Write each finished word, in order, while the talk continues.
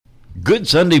Good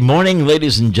Sunday morning,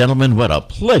 ladies and gentlemen. What a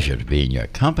pleasure to be in your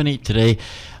company today,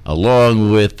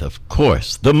 along with, of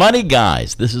course, the Money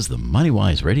Guys. This is the Money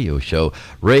Wise Radio Show.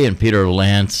 Ray and Peter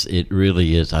Lance, it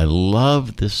really is. I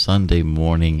love this Sunday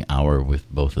morning hour with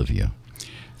both of you.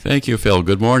 Thank you, Phil.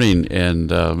 Good morning,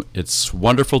 and it's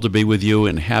wonderful to be with you,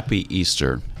 and happy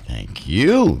Easter. Thank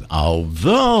you.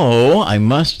 Although, I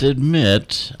must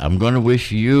admit, I'm going to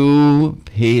wish you,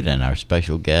 Pete, and our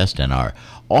special guest and our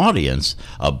audience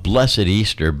a blessed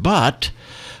Easter. But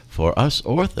for us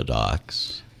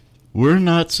Orthodox, we're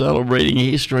not celebrating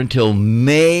Easter until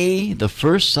May, the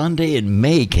first Sunday in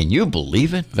May. Can you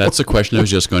believe it? That's a question I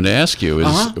was just going to ask you.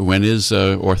 When is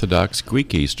Orthodox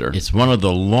Greek Easter? It's one of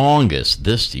the longest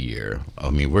this year. I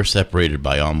mean, we're separated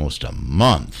by almost a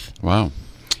month. Wow.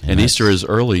 And Easter is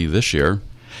early this year.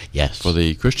 Yes. For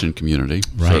the Christian community,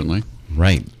 right. Certainly.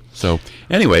 Right. So,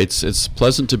 anyway, it's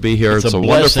pleasant to be here. It's a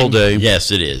wonderful day.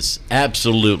 Yes, it is.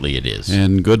 Absolutely it is.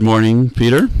 And good morning,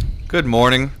 Peter. Good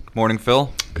morning. Good morning,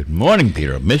 Phil. Good morning,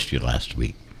 Peter. I missed you last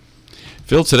week.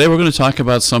 Phil, today we're going to talk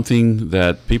about something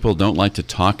that people don't like to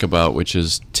talk about, which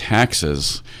is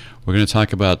taxes. We're going to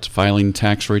talk about filing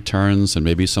tax returns and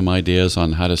maybe some ideas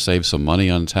on how to save some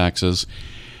money on taxes.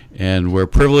 And we're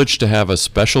privileged to have a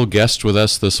special guest with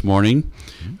us this morning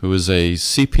who is a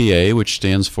CPA, which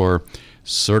stands for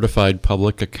Certified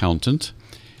Public Accountant.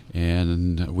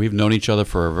 And we've known each other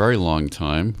for a very long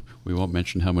time. We won't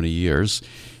mention how many years.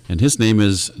 And his name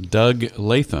is Doug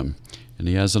Latham. And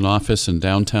he has an office in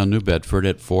downtown New Bedford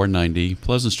at 490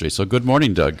 Pleasant Street. So good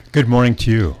morning, Doug. Good morning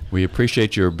to you. We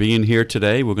appreciate your being here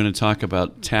today. We're going to talk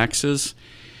about taxes.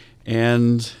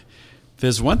 And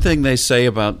there's one thing they say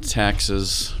about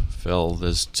taxes, Phil.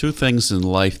 There's two things in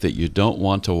life that you don't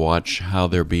want to watch how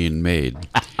they're being made.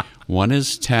 One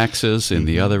is taxes and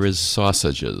the other is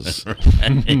sausages.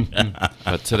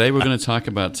 But today we're going to talk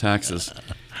about taxes.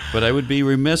 But I would be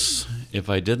remiss if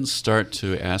I didn't start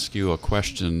to ask you a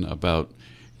question about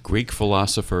Greek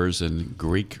philosophers and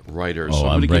Greek writers. So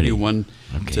I'm going to give you one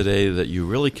today that you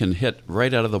really can hit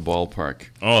right out of the ballpark.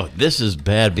 Oh, this is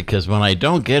bad because when I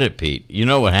don't get it, Pete, you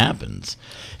know what happens.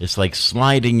 It's like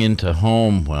sliding into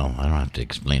home. Well, I don't have to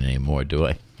explain anymore, do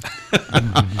I?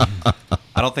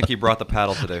 I don't think you brought the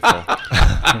paddle today, Phil.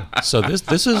 So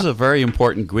this is a very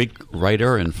important Greek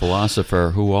writer and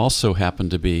philosopher who also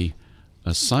happened to be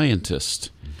a scientist.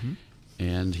 Mm-hmm.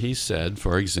 And he said,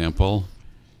 for example,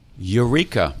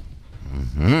 Eureka.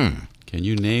 Mm-hmm. Can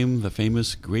you name the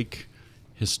famous Greek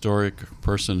historic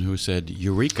person who said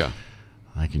Eureka?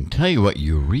 I can tell you what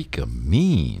Eureka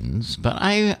means, but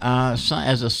I,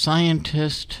 as a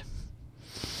scientist,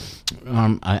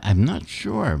 I'm not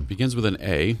sure. Begins with an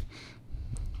A.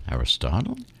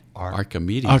 Aristotle?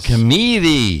 Archimedes.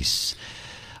 Archimedes.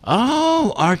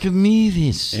 Oh,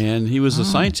 Archimedes. And he was a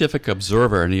scientific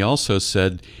observer, and he also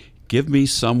said, "Give me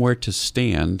somewhere to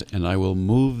stand, and I will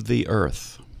move the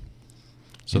earth."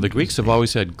 So the Greeks have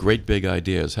always had great big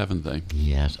ideas, haven't they?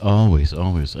 Yes, always,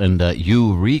 always. And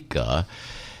Eureka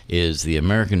is the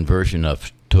American version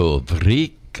of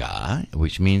Tovrika,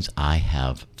 which means I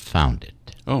have found it.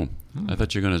 Oh, I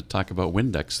thought you were going to talk about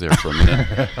Windex there for a minute.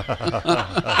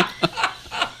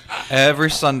 Every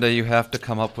Sunday you have to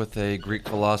come up with a Greek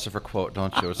philosopher quote,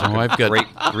 don't you? It's like I've got great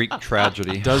Greek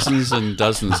tragedy. Dozens and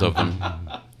dozens of them.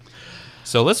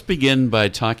 So let's begin by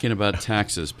talking about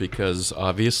taxes, because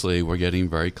obviously we're getting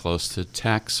very close to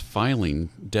tax filing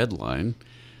deadline,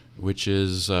 which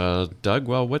is, Doug,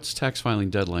 well, what's tax filing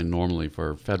deadline normally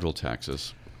for federal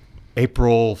taxes?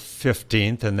 April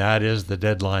 15th, and that is the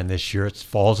deadline this year. It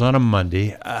falls on a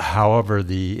Monday. However,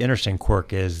 the interesting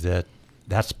quirk is that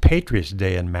that's Patriots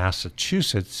Day in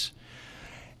Massachusetts,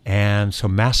 and so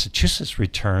Massachusetts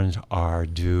returns are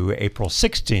due April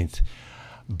 16th.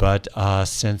 But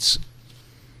since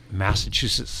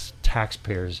Massachusetts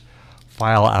taxpayers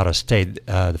file out of state,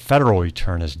 the federal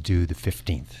return is due the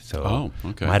 15th. So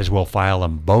might as well file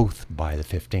them both by the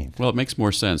 15th. Well, it makes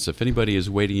more sense. If anybody is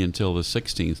waiting until the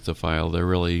 16th to file, they're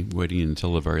really waiting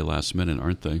until the very last minute,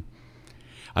 aren't they?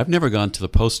 I've never gone to the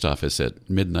post office at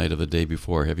midnight of the day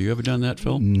before. Have you ever done that,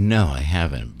 Phil? No, I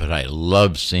haven't, but I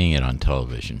love seeing it on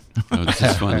television. Oh, this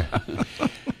is fun.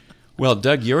 Well,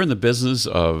 Doug, you're in the business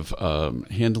of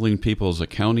handling people's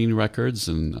accounting records,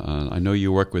 and I know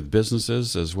you work with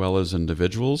businesses as well as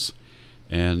individuals.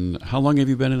 And how long have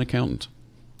you been an accountant?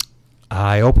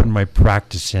 I opened my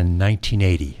practice in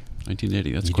 1980.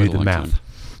 1980, that's you quite do a long the math. time.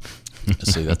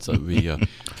 Let's see, that's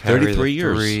 33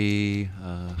 years.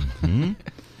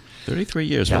 33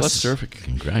 years. Yes. Well, that's terrific.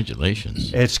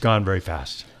 Congratulations. It's gone very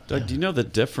fast. Doug, do you know the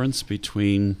difference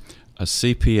between a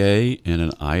CPA and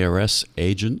an IRS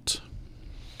agent?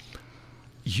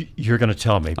 You're going to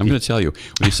tell me. I'm going to tell you.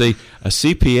 When you say a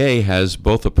CPA has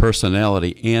both a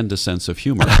personality and a sense of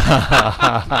humor, but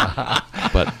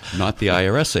not the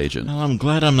IRS agent. Well, I'm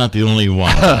glad I'm not the only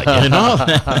one. You know?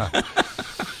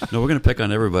 No, we're going to pick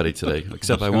on everybody today,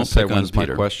 except I won't pick on when's my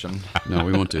Peter. question? No,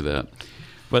 we won't do that.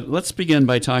 But let's begin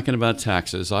by talking about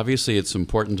taxes. Obviously, it's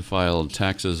important to file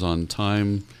taxes on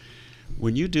time.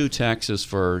 When you do taxes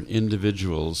for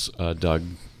individuals, Doug,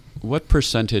 what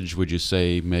percentage would you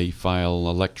say may file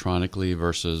electronically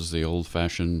versus the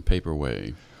old-fashioned paper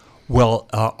way? Well,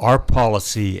 our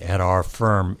policy at our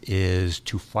firm is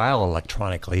to file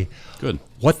electronically. Good.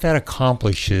 What that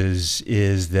accomplishes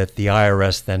is that the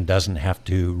IRS then doesn't have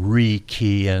to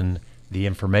re-key in the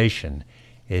information.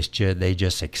 They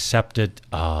just accept it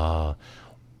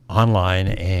online,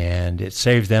 and it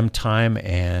saves them time,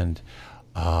 and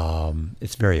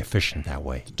it's very efficient that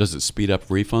way. Does it speed up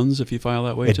refunds if you file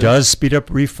that way? It too? does speed up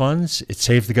refunds. It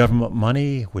saves the government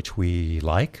money, which we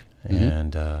like. Mm-hmm.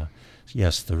 And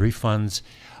yes, the refunds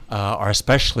are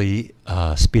especially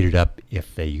speeded up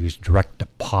if they use direct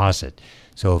deposit.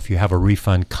 So if you have a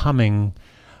refund coming,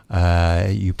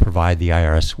 you provide the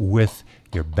IRS with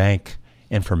your bank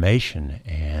information,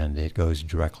 and it goes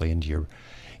directly into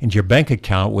your bank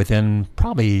account within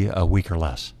probably a week or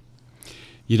less.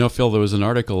 You know, Phil, there was an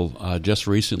article just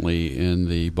recently in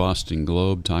the Boston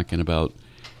Globe talking about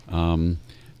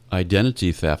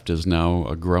identity theft is now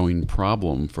a growing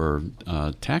problem for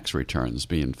tax returns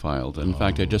being filed. In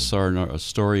fact, I just saw a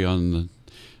story on,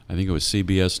 I think it was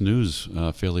CBS News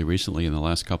fairly recently in the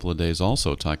last couple of days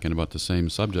also talking about the same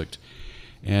subject.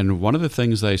 And one of the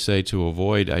things they say to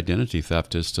avoid identity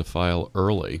theft is to file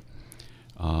early.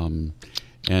 And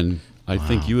I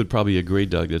think you would probably agree,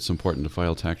 Doug, that it's important to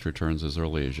file tax returns as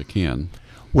early as you can.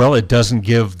 Well, it doesn't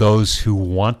give those who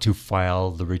want to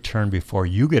file the return before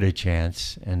you get a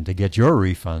chance and to get your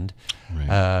refund,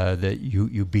 that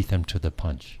you beat them to the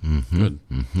punch. Mm-hmm. Good.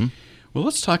 Mm-hmm. Well,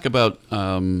 let's talk about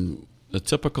a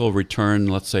typical return.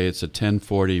 Let's say it's a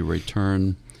 1040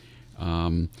 return.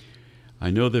 I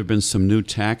know there have been some new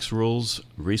tax rules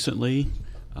recently.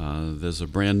 There's a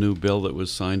brand new bill that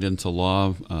was signed into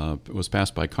law. It was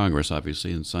passed by Congress,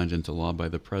 obviously, and signed into law by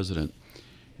the president.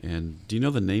 And do you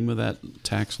know the name of that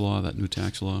tax law, that new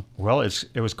tax law? Well, it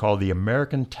was called the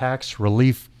American Tax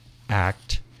Relief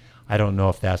Act. I don't know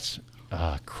if that's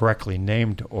correctly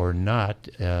named or not,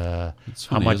 how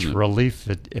funny, much isn't it? relief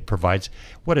it provides.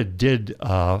 What it did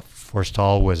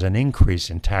forestall was an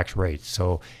increase in tax rates.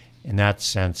 So in that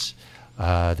sense,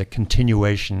 the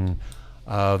continuation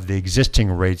of the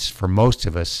existing rates for most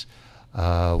of us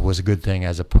was a good thing,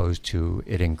 as opposed to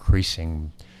it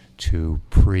increasing to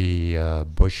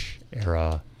pre-Bush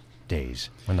era days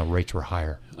when the rates were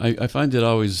higher. I find it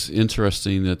always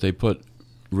interesting that they put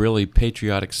really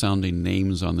patriotic sounding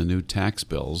names on the new tax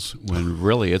bills when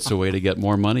really it's a way to get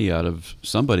more money out of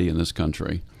somebody in this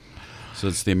country. So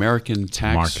it's the American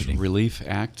Tax Marketing. Relief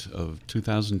Act of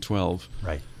 2012.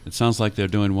 Right. It sounds like they're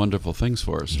doing wonderful things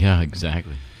for us. Yeah,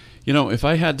 exactly. You know, if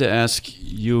I had to ask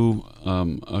you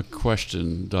a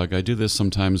question, Doug, I do this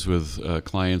sometimes with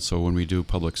clients, or when we do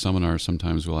public seminars,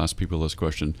 sometimes we'll ask people this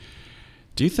question.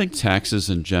 Do you think taxes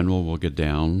in general will get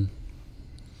down?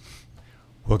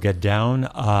 Will get down.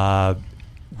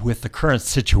 With the current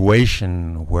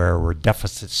situation where we're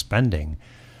deficit spending,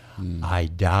 I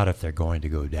doubt if they're going to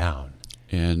go down.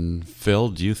 And Phil,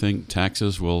 do you think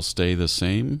taxes will stay the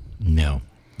same? No.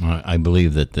 I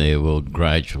believe that they will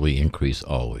gradually increase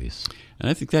always. And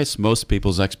I think that's most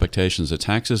people's expectations, that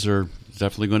taxes are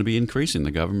definitely going to be increasing. The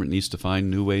government needs to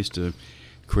find new ways to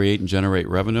create and generate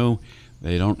revenue.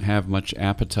 They don't have much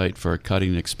appetite for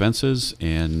cutting expenses,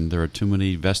 and there are too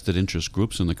many vested interest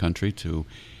groups in the country to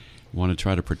want to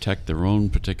try to protect their own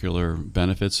particular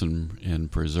benefits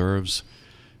and preserves.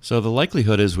 So the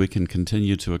likelihood is we can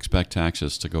continue to expect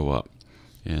taxes to go up,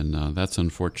 and that's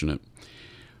unfortunate.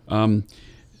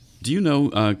 Do you know,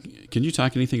 can you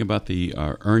talk anything about the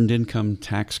earned income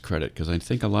tax credit? Because I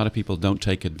think a lot of people don't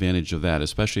take advantage of that,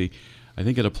 especially I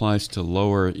think it applies to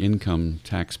lower income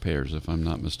taxpayers, if I'm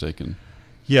not mistaken.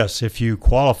 Yes, if you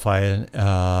qualify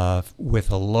with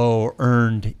a low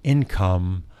earned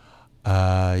income,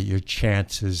 your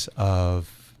chances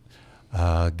of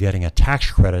getting a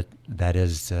tax credit, that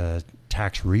is a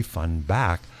tax refund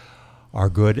back, are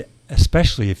good,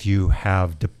 especially if you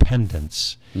have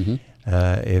dependents. Mm-hmm.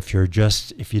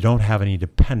 If you don't have any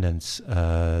dependents,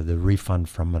 the refund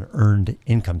from an earned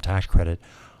income tax credit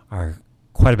are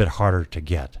quite a bit harder to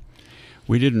get.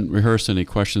 We didn't rehearse any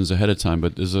questions ahead of time,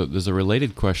 but there's a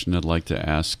related question I'd like to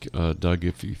ask, Doug.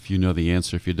 If you know the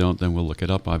answer, if you don't, then we'll look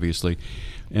it up, obviously.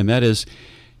 And that is,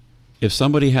 If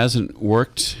somebody hasn't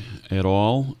worked at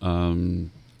all,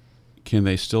 can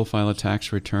they still file a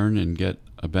tax return and get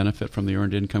a benefit from the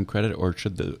earned income credit, or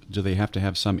do they have to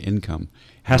have some income?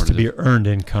 Has to be earned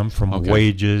income from Okay.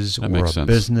 wages That or makes a sense.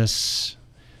 business,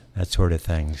 that sort of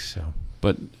thing. So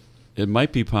But it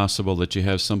might be possible that you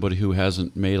have somebody who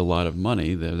hasn't made a lot of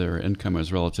money, their income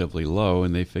is relatively low,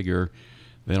 and they figure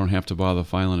they don't have to bother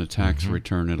filing a tax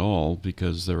return at all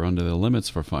because they're under the limits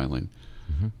for filing.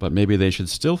 But maybe they should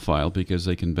still file because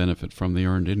they can benefit from the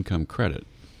earned income credit.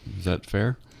 Is that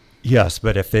fair? yes,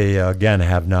 but if they again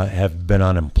have been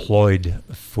unemployed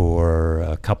for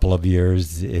a couple of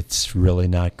years, it's really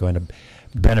not going to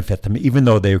benefit them, even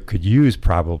though they could use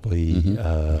probably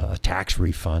a tax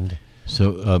refund.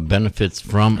 So benefits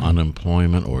from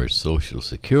unemployment or Social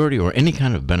Security or any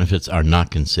kind of benefits are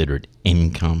not considered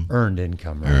income? Earned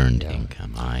income. right, Earned yeah.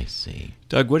 income, I see.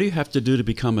 Doug, what do you have to do to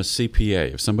become a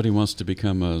CPA? If somebody wants to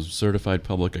become a certified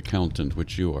public accountant,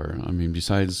 which you are, I mean,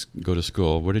 besides go to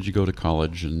school, where did you go to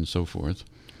college and so forth?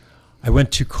 I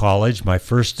went to college. My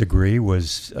first degree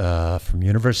was from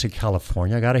University of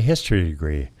California. I got a history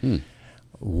degree.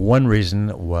 One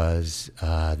reason was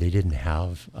they didn't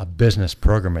have a business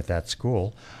program at that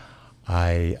school.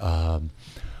 I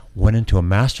went into a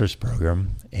master's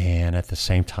program and at the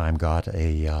same time got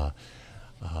an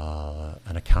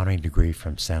accounting degree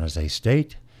from San Jose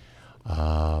State.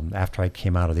 After I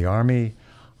came out of the Army,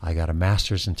 I got a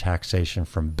master's in taxation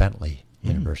from Bentley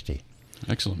University.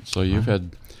 Excellent. So you've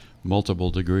had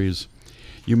multiple degrees.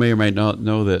 You may or may not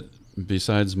know that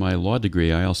besides my law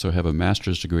degree, I also have a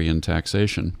master's degree in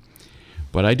taxation.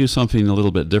 But I do something a little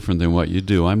bit different than what you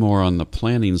do. I'm more on the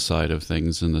planning side of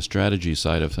things and the strategy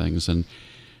side of things, and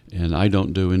I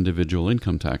don't do individual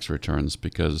income tax returns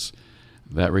because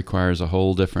that requires a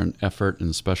whole different effort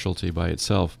and specialty by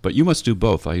itself. But you must do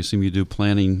both. I assume you do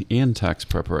planning and tax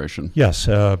preparation. Yes,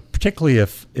 particularly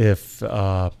if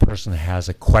a person has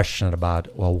a question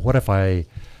about, well, what if I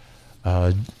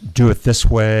do it this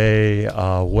way?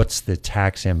 What's the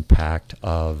tax impact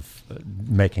of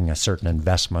making a certain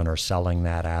investment or selling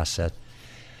that asset?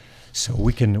 So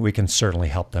we can certainly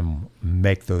help them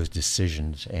make those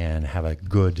decisions and have a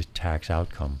good tax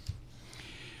outcome.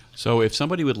 So if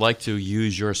somebody would like to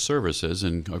use your services,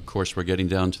 and of course we're getting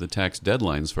down to the tax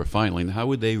deadlines for filing, how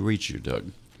would they reach you,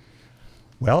 Doug?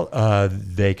 Well,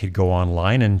 they could go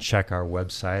online and check our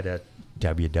website at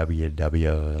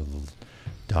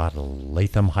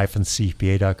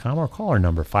www.latham-cpa.com or call our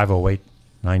number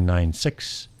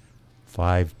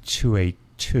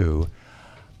 508-996-5282.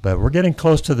 But we're getting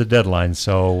close to the deadline,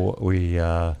 so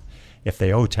if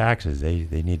they owe taxes,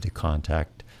 they need to contact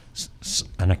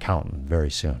an accountant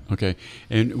very soon. Okay.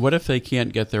 And what if they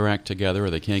can't get their act together or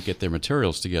they can't get their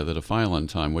materials together to file on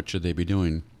time? What should they be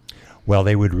doing? Well,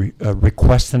 they would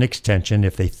request an extension.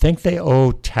 If they think they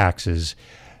owe taxes,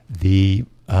 the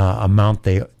amount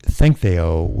they think they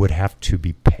owe would have to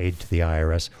be paid to the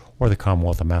IRS or the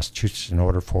Commonwealth of Massachusetts in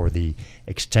order for the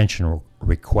extension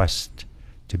request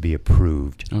to be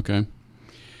approved. Okay.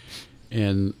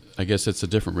 And I guess it's a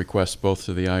different request both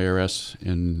to the IRS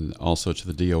and also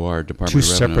to the DOR, Department Two of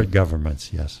Revenue. separate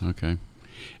governments, yes. Okay.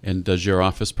 And does your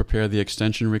office prepare the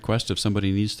extension request if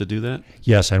somebody needs to do that?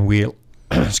 Yes, and we,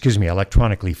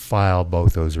 electronically file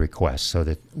both those requests so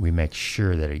that we make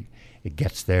sure that it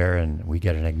gets there and we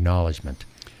get an acknowledgement.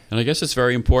 And I guess it's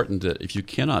very important that if you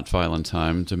cannot file in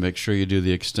time to make sure you do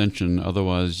the extension,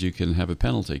 otherwise you can have a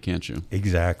penalty, can't you?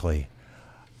 Exactly.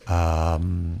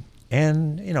 And,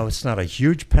 it's not a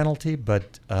huge penalty,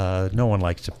 but no one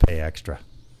likes to pay extra.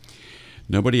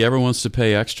 Nobody ever wants to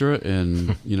pay extra.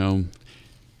 And, did you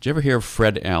ever hear of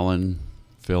Fred Allen,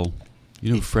 Phil?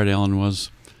 You know who Fred Allen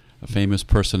was? A famous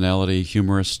personality,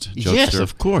 humorist, jokester. Yes,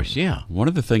 of course, yeah. One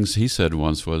of the things he said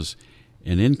once was,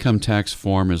 an income tax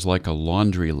form is like a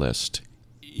laundry list.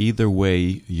 Either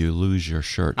way, you lose your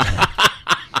shirt.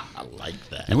 I like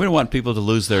that. And we don't want people to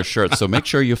lose their shirts, so make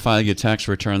sure you file your tax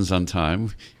returns on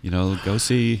time. Go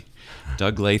see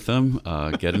Doug Latham,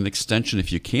 get an extension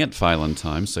if you can't file on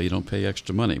time so you don't pay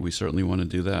extra money. We certainly want to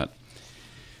do that.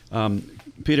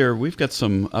 Peter, we've got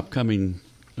some upcoming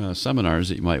seminars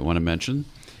that you might want to mention.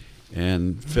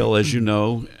 And Phil, as you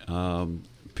know,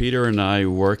 Peter and I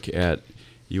work at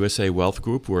USA Wealth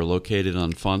Group. We're located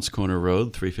on Fonts Corner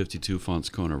Road, 352 Fonts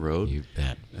Corner Road. You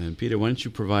bet. And Peter, why don't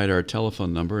you provide our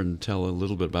telephone number and tell a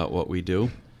little bit about what we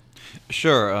do?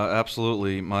 Sure,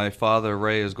 absolutely. My father,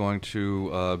 Ray, is going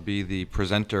to be the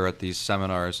presenter at these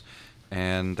seminars,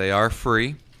 and they are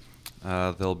free.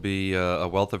 There'll be a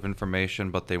wealth of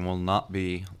information, but they will not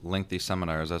be lengthy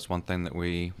seminars. That's one thing that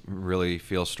we really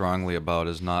feel strongly about,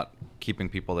 is not keeping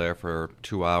people there for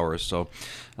 2 hours. So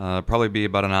probably be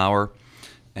about an hour.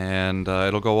 And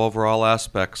it'll go over all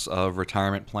aspects of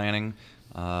retirement planning,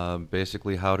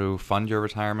 basically how to fund your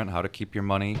retirement, how to keep your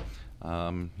money,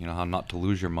 how not to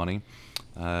lose your money,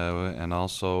 and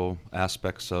also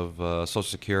aspects of Social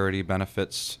Security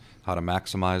benefits, how to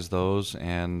maximize those,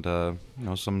 and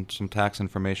some tax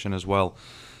information as well.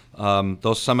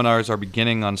 Those seminars are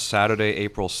beginning on Saturday,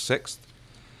 April 6th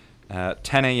at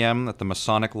 10 a.m. at the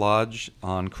Masonic Lodge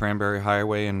on Cranberry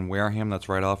Highway in Wareham. That's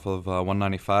right off of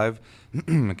 195.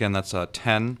 Again, that's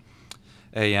 10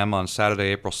 a.m. on Saturday,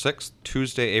 April 6th.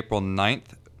 Tuesday, April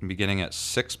 9th, beginning at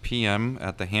 6 p.m.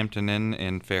 at the Hampton Inn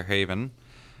in Fairhaven.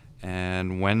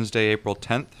 And Wednesday, April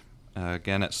 10th,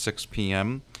 again at 6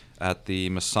 p.m. at the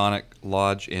Masonic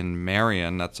Lodge in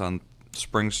Marion. That's on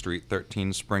Spring Street,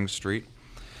 13 Spring Street.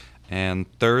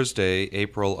 And Thursday,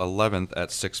 April 11th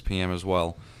at 6 p.m. as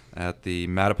well at the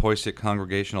Mattapoisett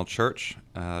Congregational Church,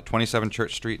 27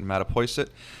 Church Street in Mattapoisett.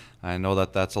 I know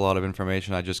that that's a lot of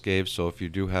information I just gave, so if you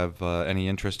do have any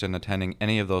interest in attending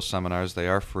any of those seminars, they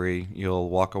are free. You'll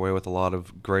walk away with a lot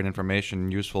of great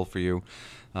information useful for you.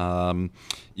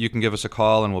 You can give us a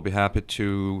call, and we'll be happy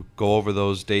to go over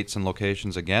those dates and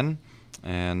locations again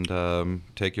and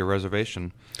take your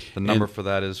reservation. The number for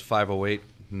that is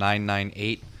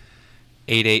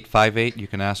 508-998-8858. You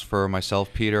can ask for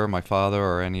myself, Peter, my father,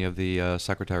 or any of the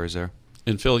secretaries there.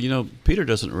 And Phil, Peter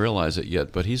doesn't realize it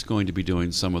yet, but he's going to be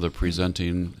doing some of the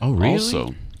presenting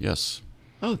also. Yes.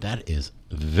 Oh,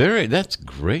 that's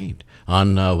great.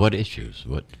 On what issues?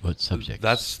 What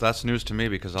subjects? That's news to me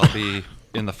because I'll be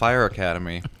in the Fire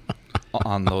Academy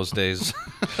on those days.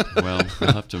 Well,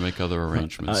 we'll have to make other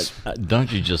arrangements.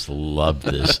 Don't you just love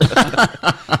this?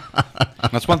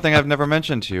 That's one thing I've never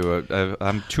mentioned to you.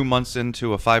 I'm 2 months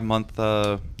into a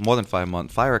more than 5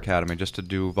 month Fire Academy just to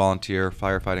do volunteer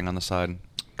firefighting on the side.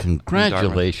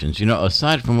 Congratulations.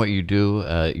 Aside from what you do,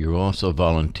 you're also a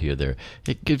volunteer there.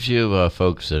 It gives you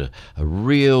folks a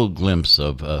real glimpse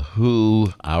of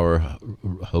who our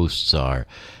hosts are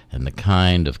and the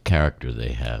kind of character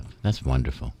they have. That's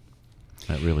wonderful.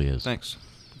 That really is. Thanks.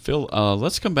 Phil,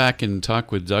 let's come back and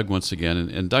talk with Doug once again.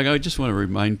 And Doug, I just want to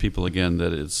remind people again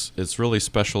that it's really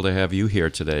special to have you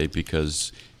here today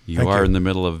because you are in the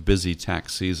middle of busy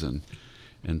tax season.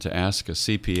 And to ask a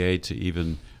CPA to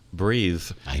even breathe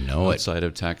outside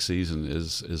of tax season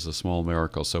is a small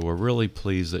miracle. So we're really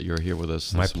pleased that you're here with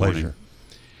us this morning. My pleasure.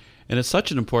 And it's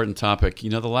such an important topic.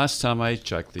 The last time I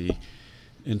checked, the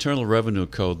Internal Revenue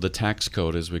Code, the tax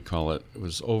code as we call it,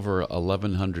 was over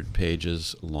 1,100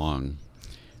 pages long.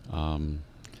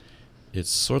 It's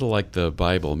sort of like the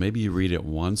Bible. Maybe you read it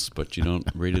once, but you don't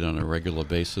read it on a regular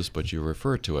basis, but you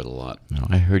refer to it a lot. No,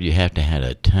 I heard you have to have a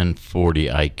 1040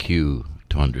 IQ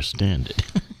to understand it.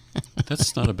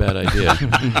 That's not a bad idea.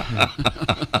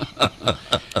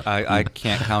 I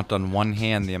can't count on one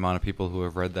hand the amount of people who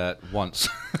have read that once.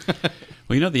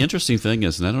 Well, the interesting thing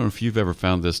is, and I don't know if you've ever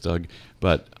found this, Doug,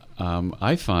 but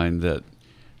I find that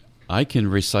I can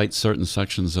recite certain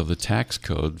sections of the tax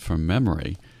code from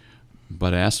memory,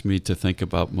 but ask me to think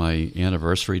about my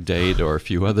anniversary date or a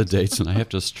few other dates, and I have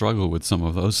to struggle with some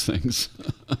of those things.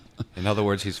 In other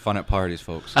words, he's fun at parties,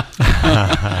 folks. No,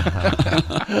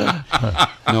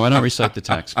 I don't recite the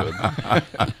tax code.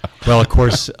 Well, of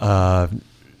course,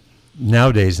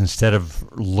 nowadays, instead of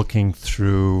looking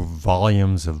through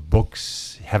volumes of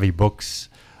books, heavy books,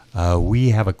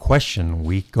 we have a question.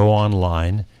 We go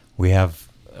online. We have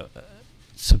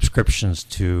subscriptions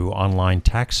to online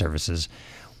tax services,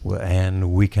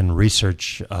 and we can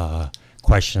research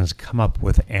questions, come up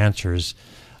with answers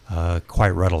quite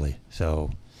readily.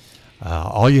 So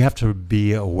all you have to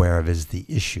be aware of is the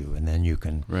issue, and then you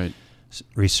can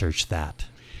research that.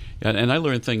 Yeah, and I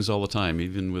learn things all the time,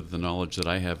 even with the knowledge that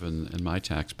I have in my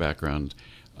tax background.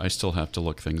 I still have to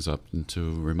look things up and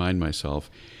to remind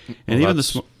myself. And well,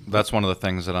 that's one of the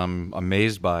things that I'm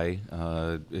amazed by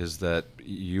is that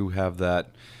you have that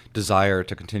desire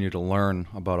to continue to learn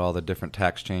about all the different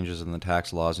tax changes and the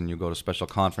tax laws, and you go to special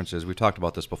conferences. We talked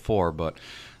about this before, but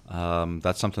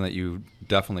that's something that you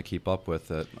definitely keep up with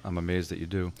that I'm amazed that you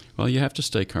do. Well, you have to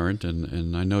stay current,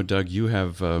 and I know, Doug, you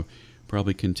have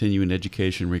probably continuing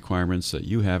education requirements that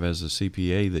you have as a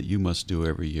CPA that you must do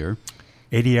every year.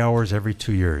 80 hours every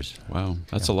 2 years. Wow,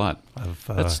 that's a lot. Of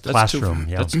classroom.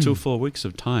 That's 2 full weeks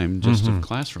of time just of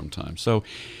classroom time. So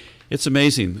it's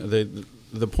amazing.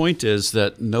 The point is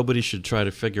that nobody should try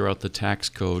to figure out the tax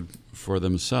code for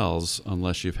themselves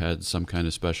unless you've had some kind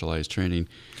of specialized training.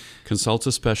 Consult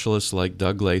a specialist like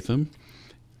Doug Latham,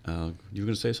 You were going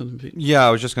to say something, Pete? Yeah, I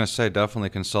was just going to say definitely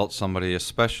consult somebody,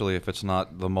 especially if it's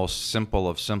not the most simple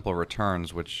of simple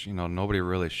returns, which nobody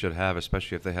really should have,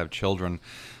 especially if they have children.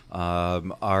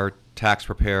 Our tax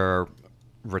preparer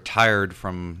retired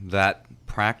from that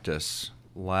practice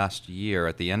last year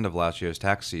at the end of last year's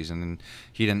tax season, and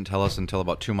he didn't tell us until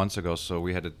about 2 months ago. So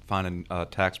we had to find a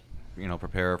tax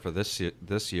preparer for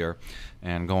this year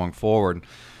and going forward.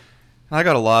 I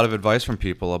got a lot of advice from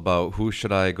people about who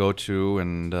should I go to,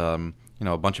 and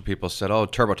a bunch of people said, "Oh,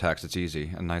 TurboTax, it's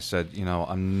easy." And I said,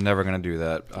 I'm never going to do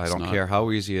that. I don't care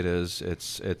how easy it is.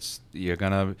 It's you're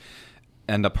going to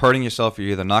end up hurting yourself. You're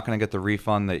either not going to get the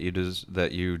refund that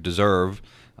you deserve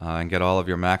and get all of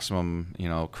your maximum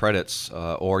credits,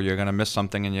 or you're going to miss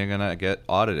something and you're going to get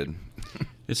audited.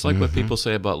 It's like what people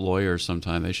say about lawyers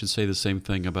sometimes. They should say the same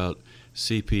thing about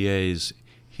CPAs.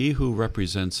 He who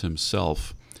represents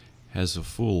himself has a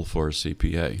fool for a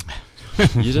CPA.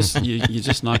 You're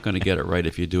just not going to get it right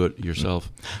if you do it yourself.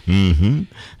 Mm-hmm.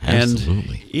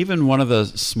 Absolutely. And even one of the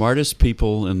smartest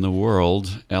people in the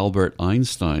world, Albert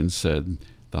Einstein, said,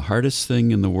 "The hardest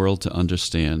thing in the world to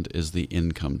understand is the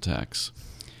income tax."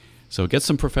 So get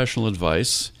some professional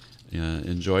advice.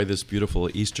 Enjoy this beautiful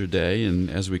Easter day. And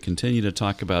as we continue to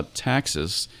talk about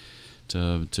taxes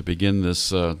to begin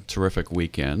this terrific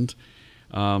weekend,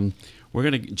 we're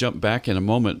going to jump back in a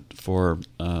moment for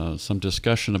some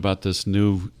discussion about this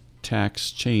new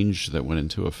tax change that went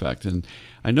into effect. And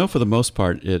I know for the most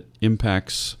part it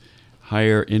impacts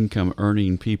higher income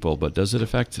earning people, but does it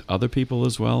affect other people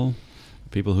as well?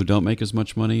 People who don't make as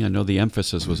much money? I know the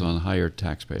emphasis was on higher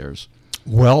taxpayers.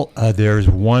 Well, there's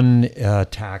one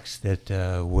tax that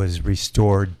was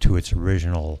restored to its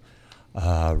original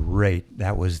rate.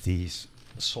 That was the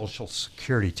Social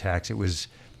Security tax. It was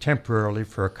temporarily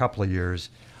for a couple of years,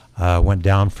 went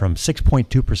down from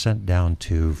 6.2% down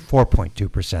to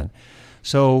 4.2%.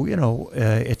 So,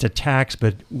 it's a tax,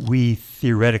 but we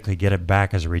theoretically get it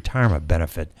back as a retirement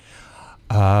benefit.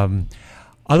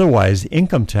 Otherwise,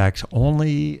 income tax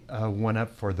only went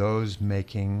up for those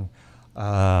making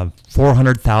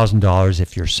 $400,000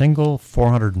 if you're single,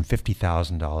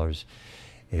 $450,000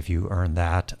 if you earn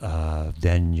that.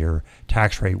 Then your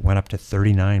tax rate went up to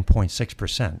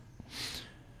 39.6%.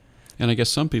 And I guess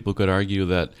some people could argue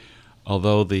that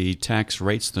although the tax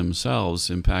rates themselves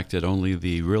impacted only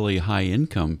the really high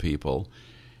income people,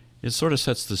 it sort of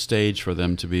sets the stage for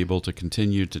them to be able to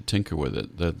continue to tinker with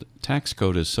it. The tax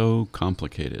code is so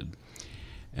complicated.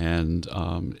 And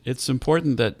it's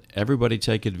important that everybody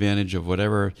take advantage of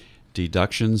whatever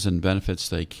deductions and benefits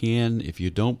they can. If you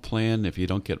don't plan, if you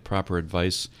don't get proper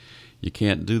advice, you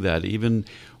can't do that. Even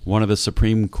one of the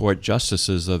Supreme Court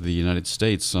justices of the United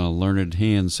States, Learned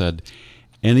Hand, said,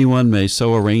 "Anyone may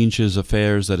so arrange his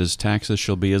affairs that his taxes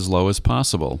shall be as low as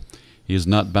possible. He is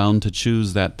not bound to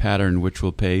choose that pattern which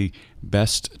will pay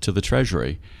best to the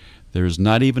Treasury. There is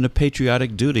not even a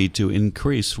patriotic duty to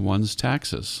increase one's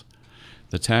taxes."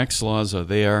 The tax laws are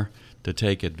there to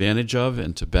take advantage of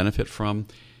and to benefit from.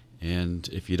 And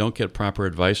if you don't get proper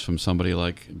advice from somebody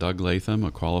like Doug Latham,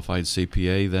 a qualified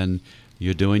CPA, then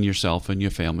you're doing yourself and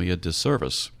your family a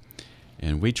disservice.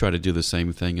 And we try to do the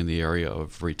same thing in the area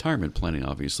of retirement planning,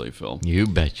 obviously, Phil. You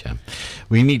betcha.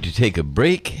 We need to take a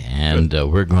break, and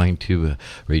we're going to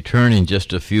return in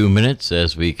just a few minutes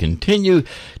as we continue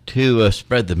to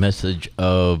spread the message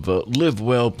of live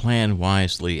well, plan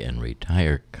wisely, and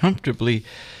retire comfortably.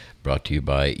 Brought to you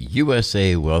by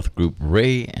USA Wealth Group,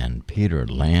 Ray and Peter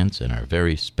Lance, and our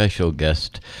very special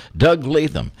guest, Doug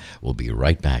Latham. We'll be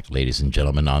right back, ladies and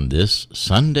gentlemen, on this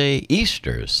Sunday,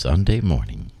 Easter Sunday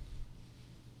morning.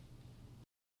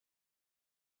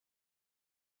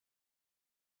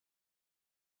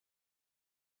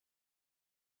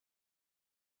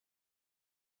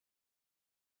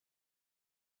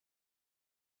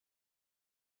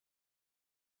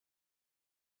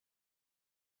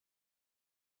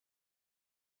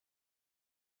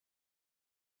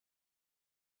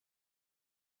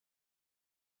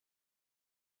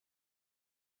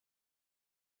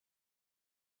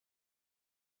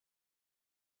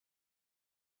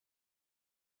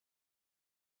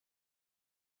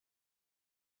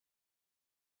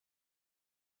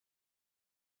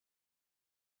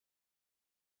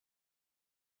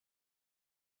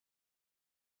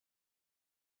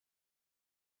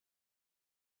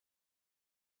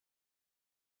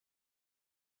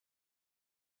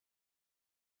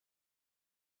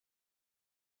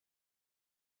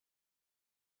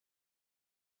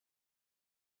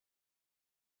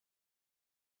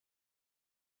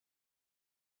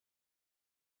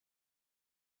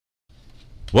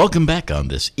 Welcome back on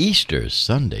this Easter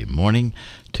Sunday morning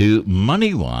to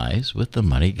Money Wise with the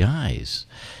Money Guys.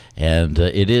 And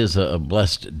it is a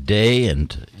blessed day,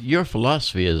 and your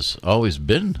philosophy has always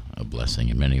been a blessing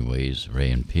in many ways,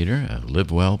 Ray and Peter. Live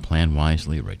well, plan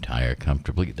wisely, retire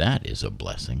comfortably. That is a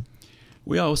blessing.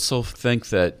 We also think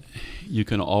that you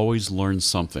can always learn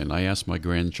something. I ask my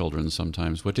grandchildren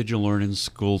sometimes, what did you learn in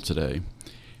school today?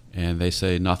 And they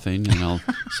say nothing, and I'll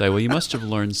say, well, you must have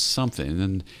learned something.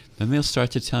 And then they'll start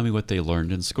to tell me what they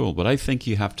learned in school. But I think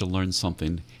you have to learn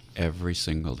something every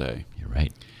single day. You're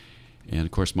right. And,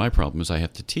 of course, my problem is I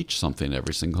have to teach something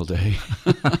every single day.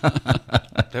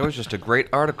 There was just a great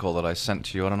article that I sent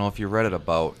to you. I don't know if you read it,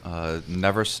 about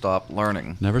never stop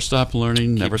learning. Never stop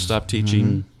learning, never stop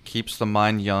teaching. Keeps the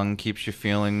mind young, keeps you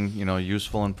feeling,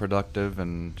 useful and productive,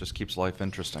 and just keeps life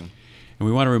interesting. And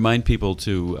we want to remind people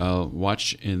to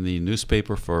watch in the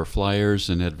newspaper for flyers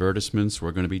and advertisements.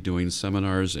 We're going to be doing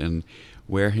seminars in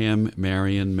Wareham,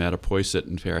 Marion, Mattapoisett,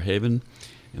 and Fairhaven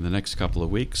in the next couple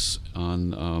of weeks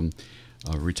on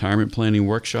a retirement planning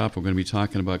workshop. We're going to be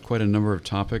talking about quite a number of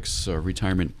topics: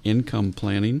 retirement income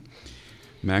planning,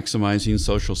 maximizing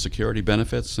Social Security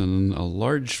benefits, and a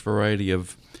large variety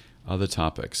of other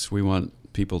topics. We want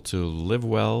people to live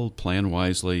well, plan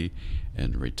wisely,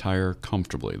 and retire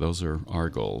comfortably. Those are our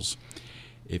goals.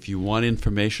 If you want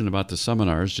information about the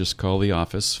seminars, just call the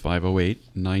office,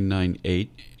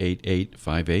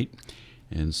 508-998-8858,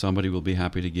 and somebody will be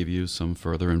happy to give you some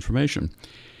further information.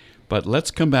 But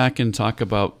let's come back and talk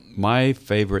about my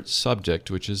favorite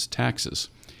subject, which is taxes.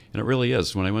 And it really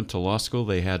is. When I went to law school,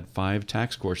 they had 5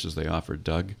 tax courses they offered,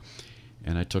 Doug,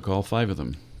 and I took all 5 of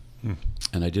them.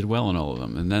 And I did well in all of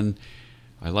them. And then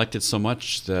I liked it so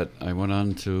much that I went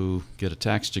on to get a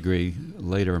tax degree,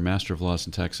 later a Master of Laws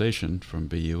in Taxation from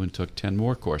BU, and took 10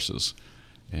 more courses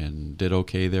and did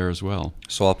okay there as well.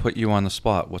 So I'll put you on the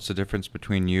spot. What's the difference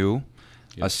between you,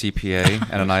 a CPA,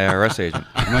 and an IRS agent?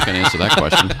 I'm not going to answer that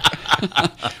question.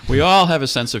 We all have a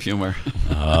sense of humor.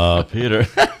 Peter.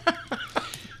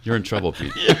 You're in trouble,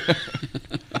 Pete.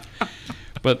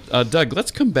 But, Doug, let's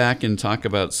come back and talk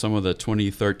about some of the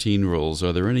 2013 rules.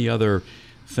 Are there any other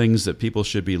things that people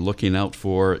should be looking out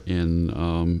for in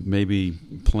maybe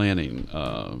planning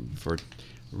for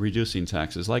reducing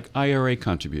taxes, like IRA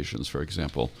contributions, for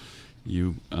example?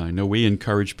 I know we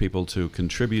encourage people to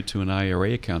contribute to an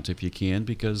IRA account if you can,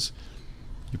 because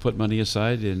you put money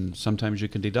aside and sometimes you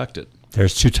can deduct it.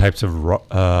 There's 2 types of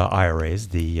IRAs.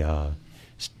 The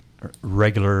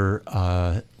regular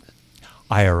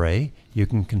IRA, you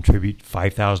can contribute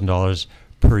 $5,000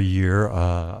 per year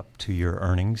to your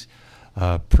earnings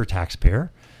per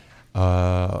taxpayer.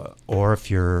 Or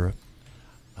if you're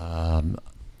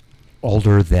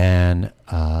older than,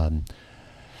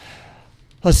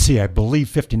 let's see, I believe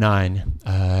 59,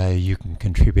 you can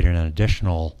contribute an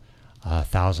additional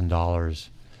 $1,000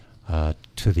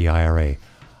 to the IRA.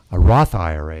 A Roth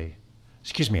IRA,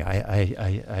 excuse me,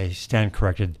 I stand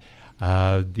corrected.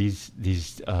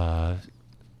 These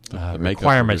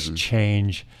requirements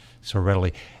change so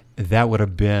readily. That would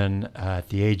have been at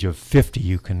the age of 50,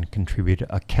 you can contribute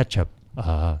a catch-up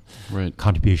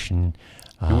contribution.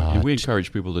 And we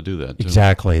encourage people to do that, too.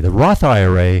 Exactly. The Roth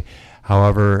IRA,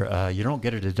 however, you don't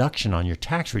get a deduction on your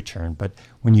tax return, but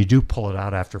when you do pull it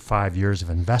out after 5 years of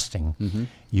investing,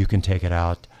 you can take it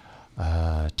out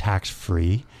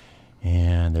tax-free,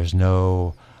 and there's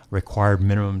no required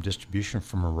minimum distribution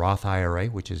from a Roth IRA,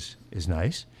 which is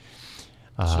nice.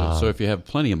 So if you have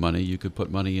plenty of money, you could put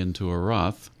money into a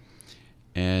Roth,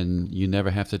 and you never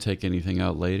have to take anything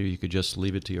out later. You could just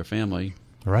leave it to your family,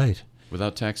 right,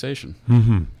 without taxation.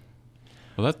 Mm-hmm.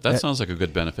 Well, that sounds like a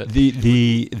good benefit.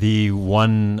 The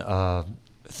one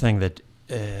thing that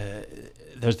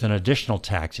there's an additional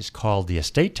tax. It's called the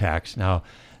estate tax. Now,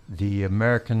 the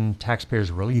American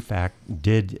Taxpayers Relief Act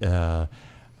did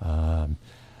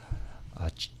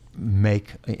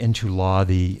make into law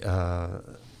the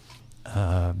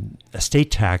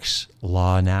estate tax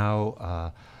law.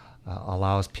 Now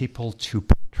allows people to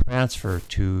transfer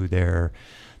to their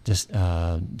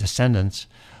descendants,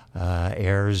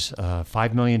 heirs,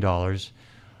 $5 million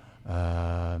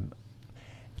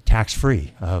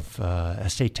tax-free of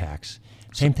estate tax.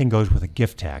 Same thing goes with a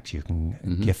gift tax. You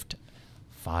can gift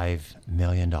 $5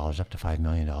 million, up to $5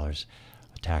 million,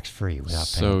 tax-free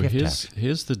without paying gift tax. So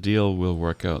here's the deal we'll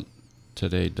work out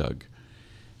today, Doug.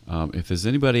 If there's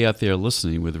anybody out there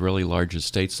listening with really large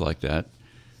estates like that,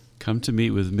 come to meet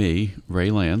with me,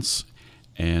 Ray Lance,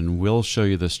 and we'll show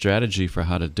you the strategy for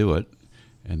how to do it,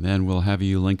 and then we'll have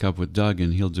you link up with Doug,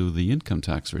 and he'll do the income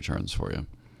tax returns for you.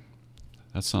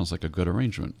 That sounds like a good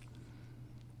arrangement.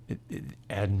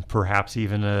 and perhaps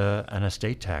even an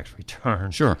estate tax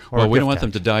return. Sure. or Well, a we don't gift want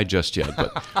them tax. to die just yet,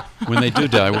 but when they do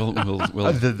die, we'll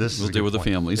This is a deal good with the point.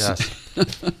 families.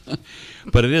 Yes.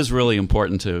 But it is really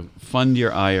important to fund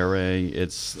your IRA.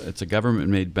 It's a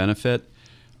government-made benefit,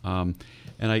 and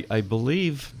I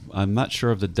believe, I'm not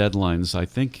sure of the deadlines. I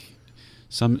think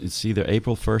it's either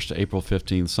April 1st to April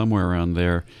 15th, somewhere around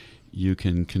there. You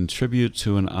can contribute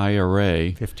to an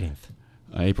IRA 15th.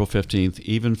 April 15th,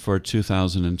 even for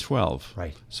 2012.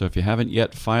 Right. So if you haven't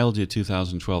yet filed your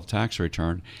 2012 tax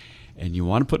return, and you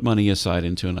want to put money aside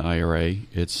into an IRA,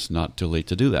 it's not too late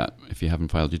to do that if you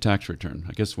haven't filed your tax return.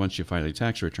 I guess once you file your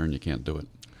tax return, you can't do it.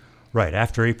 Right.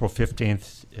 After April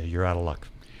 15th, you're out of luck.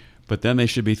 But then they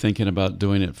should be thinking about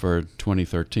doing it for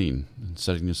 2013 and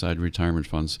setting aside retirement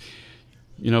funds.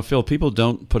 You know, Phil, people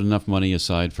don't put enough money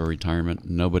aside for retirement.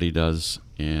 Nobody does.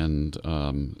 And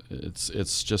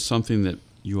it's just something that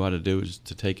you ought to do, is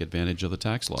to take advantage of the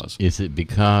tax laws. Is it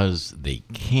because they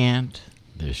can't?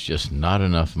 There's just not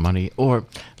enough money? Or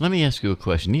let me ask you a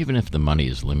question. Even if the money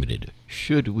is limited,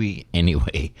 should we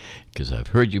anyway? Because I've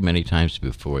heard you many times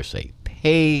before say,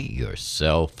 pay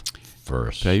yourself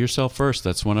first. Pay yourself first.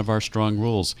 That's one of our strong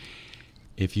rules.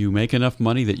 If you make enough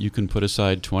money that you can put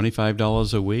aside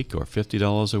 $25 a week or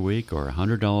 $50 a week or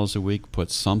 $100 a week,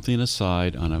 put something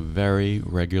aside on a very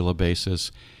regular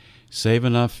basis. Save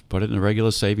enough, put it in a regular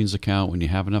savings account. When you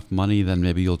have enough money, then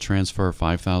maybe you'll transfer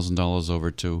 $5,000 over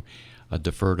to a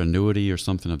deferred annuity or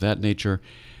something of that nature.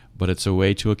 But it's a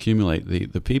way to accumulate.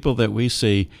 The people that we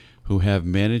see who have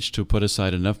managed to put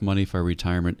aside enough money for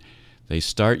retirement, they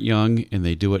start young and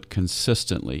they do it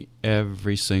consistently.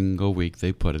 Every single week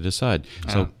they put it aside.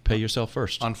 So pay yourself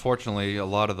first. Unfortunately, a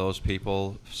lot of those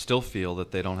people still feel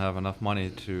that they don't have enough money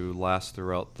to last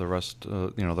throughout the rest,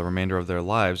 the remainder of their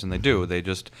lives, and they do. They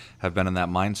just have been in that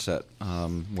mindset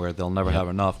where they'll never have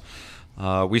enough.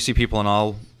 We see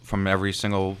people from every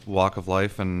single walk of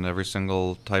life and every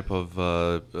single type of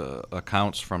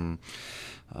accounts, from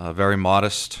very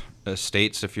modest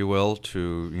estates, if you will,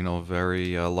 to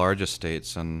very large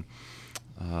estates, and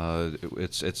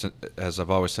it's as I've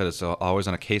always said, it's always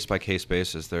on a case-by-case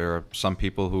basis. There are some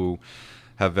people who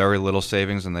have very little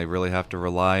savings and they really have to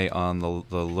rely on the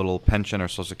little pension or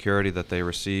Social Security that they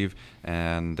receive,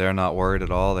 and they're not worried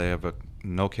at all. They have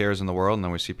no cares in the world. And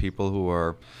then we see people who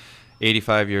are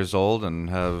 85 years old and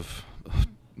have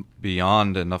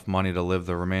beyond enough money to live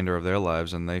the remainder of their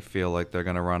lives, and they feel like they're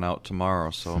going to run out tomorrow.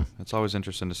 So it's always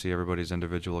interesting to see everybody's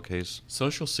individual case.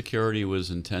 Social Security was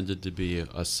intended to be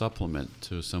a supplement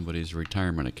to somebody's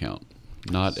retirement account,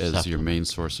 not as your main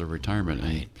source of retirement.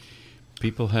 Right. And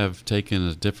people have taken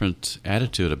a different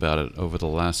attitude about it over the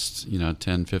last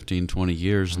 10, 15, 20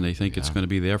 years, and they think it's going to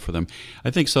be there for them. I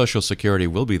think Social Security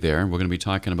will be there, and we're going to be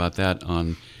talking about that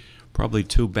on probably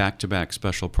 2 back-to-back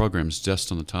special programs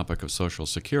just on the topic of Social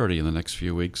Security in the next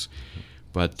few weeks.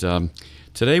 But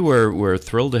today we're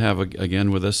thrilled to have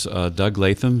again with us Doug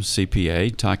Latham,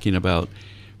 CPA, talking about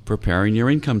preparing your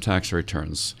income tax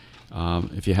returns.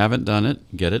 If you haven't done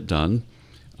it, get it done.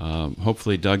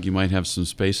 Hopefully, Doug, you might have some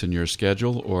space in your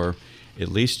schedule, or at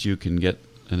least you can get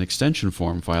an extension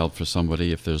form filed for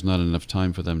somebody if there's not enough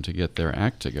time for them to get their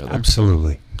act together.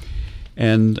 Absolutely.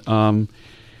 And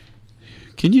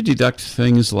can you deduct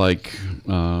things like,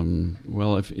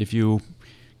 if you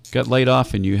got laid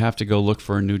off and you have to go look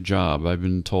for a new job, I've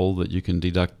been told that you can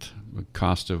deduct the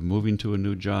cost of moving to a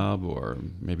new job, or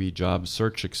maybe job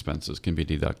search expenses can be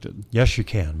deducted. Yes, you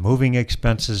can. Moving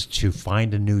expenses to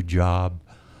find a new job,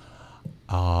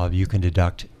 you can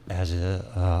deduct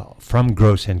from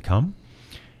gross income.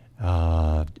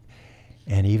 And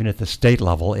even at the state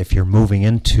level, if you're moving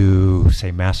into,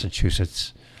 say,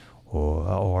 Massachusetts,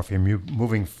 or if you're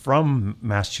moving from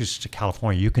Massachusetts to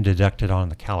California, you can deduct it on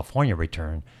the California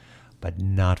return, but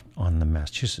not on the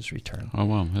Massachusetts return. Oh,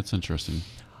 wow, that's interesting.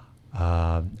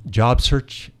 Job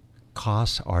search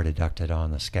costs are deducted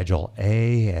on the Schedule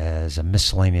A as a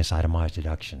miscellaneous itemized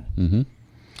deduction. Mm-hmm.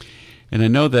 And I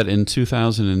know that in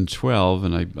 2012,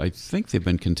 and I think they've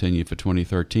been continued for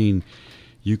 2013,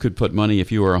 you could put money,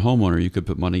 if you were a homeowner, you could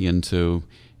put money into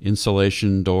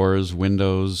insulation, doors,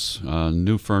 windows,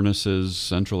 new furnaces,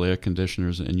 central air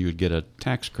conditioners, and you would get a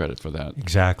tax credit for that.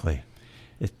 Exactly.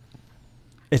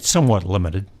 It's somewhat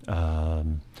limited,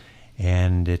 and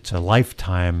it's a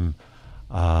lifetime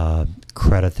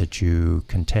credit that you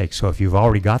can take. So if you've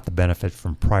already got the benefit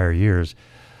from prior years,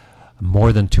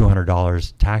 more than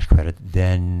 $200 tax credit,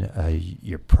 then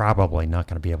you're probably not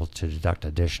going to be able to deduct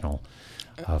additional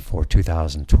for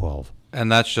 2012.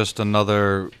 And that's just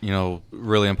another,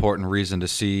 really important reason to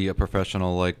see a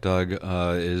professional like Doug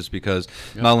is because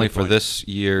not only for this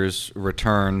year's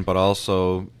return, but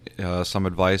also some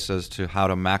advice as to how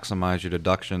to maximize your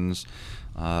deductions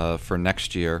for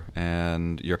next year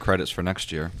and your credits for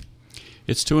next year.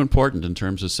 It's too important in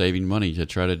terms of saving money to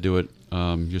try to do it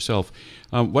yourself.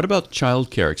 What about child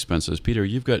care expenses? Peter,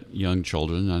 you've got young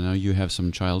children. I know you have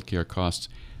some child care costs.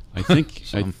 I think,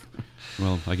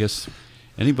 I guess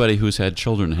anybody who's had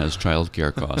children has child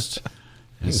care costs,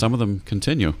 and some of them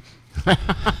continue,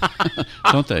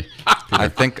 don't they? I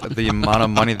think the amount of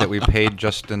money that we paid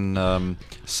just in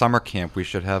summer camp, we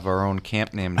should have our own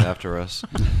camp named after us.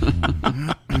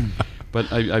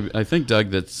 But I think,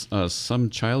 Doug, that some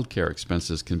child care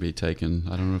expenses can be taken.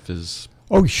 I don't know if there's...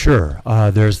 Oh, sure.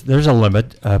 There's a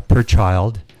limit per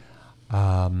child.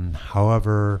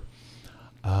 However,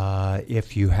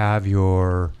 if you have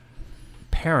your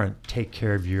parent take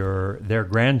care of their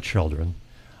grandchildren,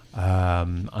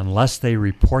 unless they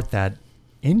report that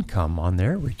income on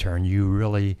their return, you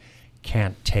really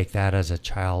can't take that as a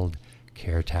child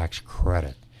care tax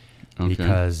credit. Okay.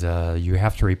 Because you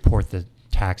have to report the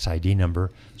tax ID number,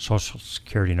 social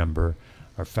security number,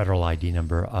 or federal ID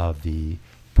number of the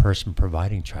person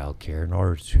providing child care in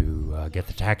order to get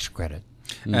the tax credit.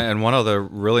 And one other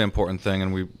really important thing,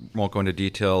 and we won't go into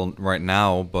detail right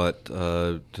now, but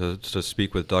to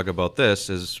speak with Doug about this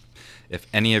is if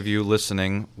any of you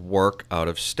listening work out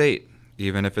of state,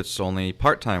 even if it's only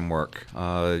part-time work.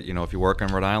 If you work in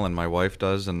Rhode Island, my wife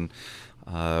does, and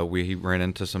we ran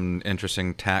into some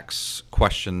interesting tax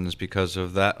questions because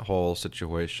of that whole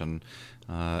situation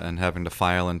and having to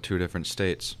file in 2 different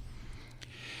states.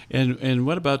 And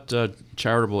what about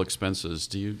charitable expenses?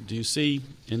 Do you see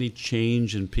any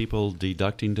change in people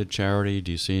deducting to charity?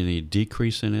 Do you see any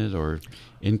decrease in it or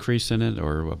increase in it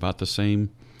or about the same?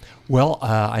 Well,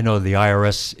 I know the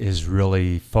IRS is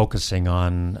really focusing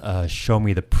on show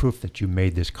me the proof that you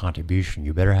made this contribution.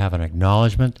 You better have an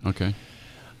acknowledgement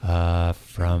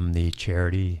from the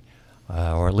charity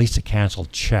or at least a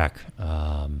canceled check.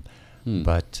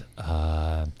 But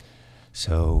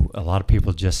so a lot of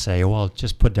people just say, well,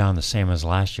 just put down the same as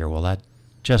last year. Well, that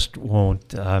just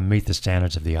won't meet the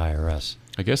standards of the IRS.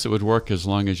 I guess it would work as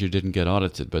long as you didn't get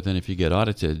audited. But then if you get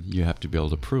audited, you have to be able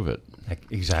to prove it.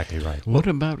 Exactly right. What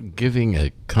about giving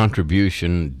a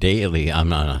contribution daily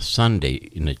on a Sunday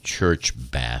in a church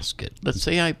basket? Let's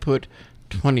say I put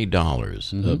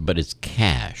 $20, but it's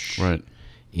cash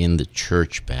in the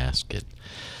church basket.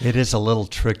 It is a little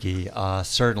tricky.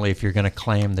 Certainly, if you're going to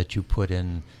claim that you put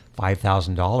in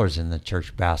 $5,000 in the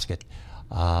church basket,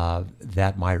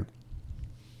 that might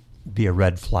be a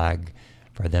red flag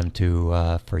for them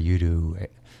for you to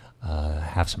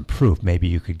have some proof. Maybe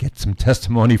you could get some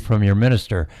testimony from your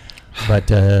minister, but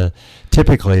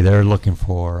typically they're looking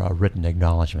for a written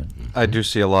acknowledgement. I do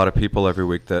see a lot of people every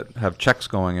week that have checks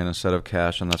going in instead of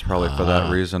cash, and that's probably for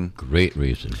that reason. Great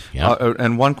reason. Yeah.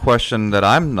 And one question that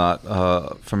I'm not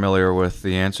familiar with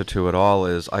the answer to at all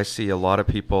is I see a lot of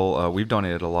people, we've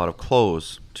donated a lot of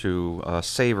clothes to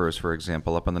Savers, for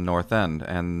example, up in the North End,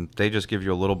 and they just give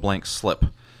you a little blank slip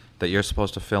that you're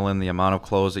supposed to fill in the amount of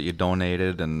clothes that you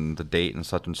donated and the date and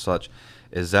such.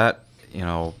 Is that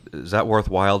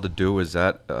worthwhile to do? Is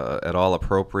that at all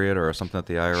appropriate or something that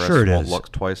the IRS won't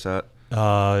look twice at?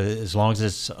 As long as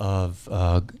it's of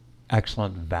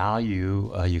excellent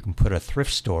value, you can put a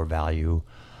thrift store value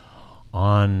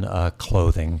on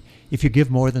clothing. If you give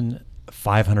more than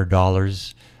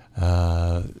 $500,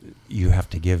 you have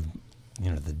to give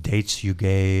the dates you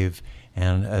gave,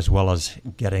 and as well as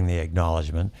getting the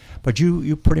acknowledgement. But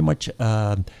you pretty much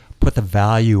put the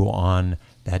value on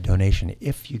that donation.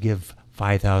 If you give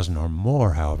 $5,000 or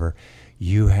more, however,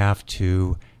 you have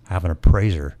to have an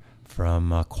appraiser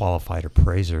from a qualified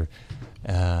appraiser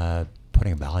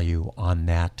putting a value on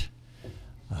that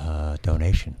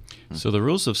donation. So the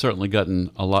rules have certainly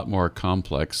gotten a lot more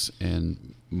complex,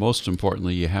 and most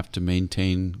importantly, you have to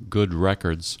maintain good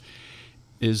records.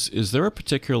 Is there a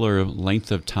particular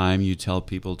length of time you tell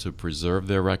people to preserve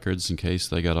their records in case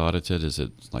they got audited? Is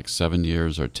it like 7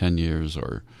 years or 10 years,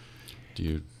 or do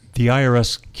you? The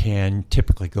IRS can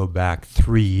typically go back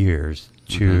 3 years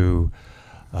to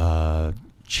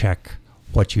check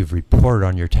what you've reported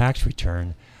on your tax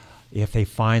return. If they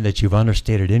find that you've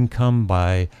understated income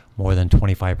by more than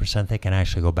 25%, they can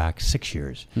actually go back 6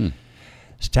 years.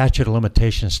 Statute of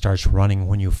limitations starts running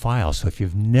when you file. So if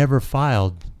you've never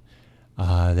filed,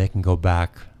 they can go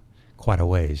back quite a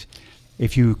ways.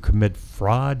 If you commit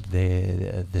fraud,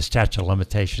 the statute of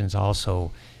limitations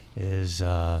also is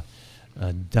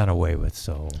done away with.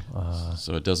 So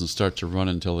it doesn't start to run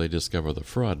until they discover the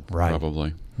fraud, Right.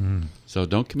 probably. So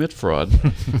don't commit fraud.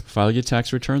 File your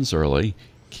tax returns early.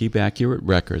 Keep accurate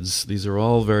records. These are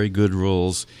all very good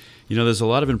rules. You know, there's a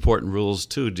lot of important rules,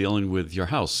 too, dealing with your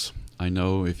house. I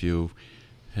know if you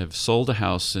have sold a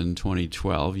house in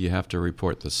 2012, you have to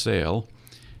report the sale.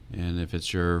 And if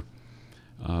it's your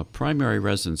primary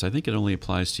residence, I think it only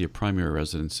applies to your primary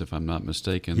residence, if I'm not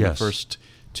mistaken. Yes. The first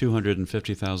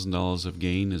 $250,000 of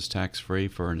gain is tax-free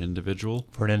for an individual.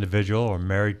 for an individual or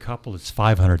married couple, it's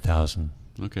 $500,000.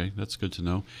 Okay, that's good to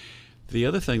know. The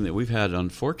other thing that we've had,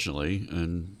 unfortunately,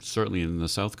 and certainly in the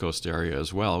South Coast area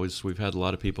as well, is we've had a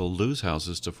lot of people lose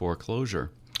houses to foreclosure.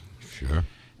 Sure.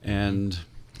 And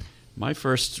my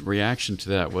first reaction to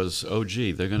that was, oh,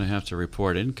 gee, they're going to have to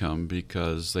report income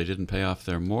because they didn't pay off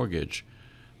their mortgage.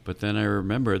 But then I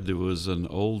remembered there was an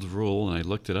old rule, and I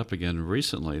looked it up again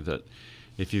recently, that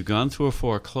if you've gone through a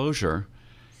foreclosure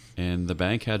and the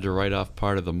bank had to write off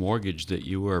part of the mortgage that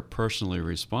you were personally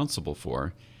responsible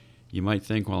for, you might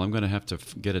think, well, I'm going to have to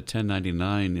get a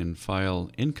 1099 and file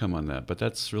income on that. But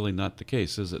that's really not the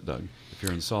case, is it, Doug? If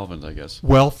you're insolvent, I guess.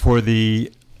 Well, for these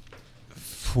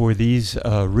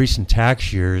recent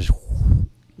tax years,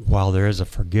 while there is a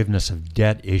forgiveness of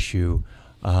debt issue,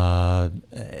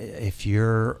 if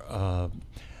your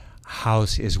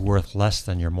house is worth less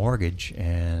than your mortgage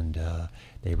and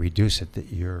they reduce it,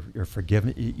 that you're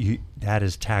forgiven. That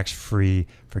is tax-free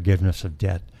forgiveness of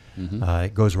debt.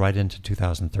 It goes right into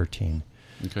 2013.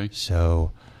 Okay.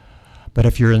 So, but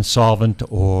if you're insolvent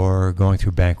or going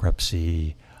through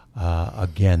bankruptcy,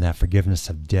 again, that forgiveness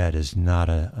of debt is not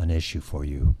an issue for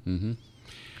you. Mm-hmm.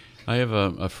 I have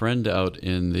a friend out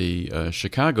in the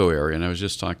Chicago area, and I was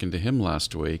just talking to him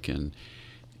last week, and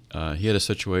he had a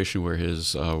situation where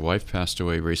his wife passed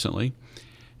away recently,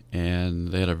 and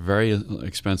they had a very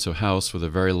expensive house with a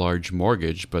very large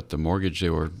mortgage, but the mortgage they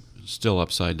were still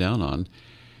upside down on,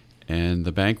 and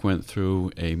the bank went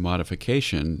through a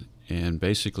modification and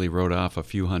basically wrote off a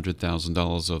few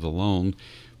 $100,000 of the loan,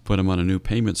 put him on a new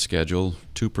payment schedule,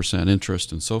 2%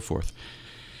 interest, and so forth.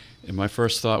 And my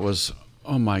first thought was,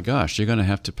 oh my gosh, you're going to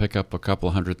have to pick up a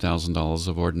couple $100,000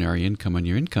 of ordinary income on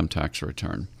your income tax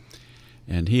return.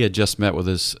 And he had just met with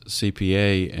his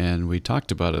CPA, and we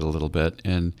talked about it a little bit.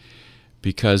 And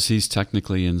because he's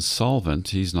technically insolvent,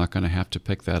 he's not going to have to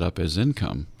pick that up as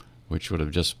income, which would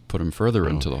have just put him further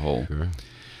into the hole. Sure.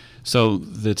 So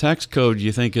the tax code,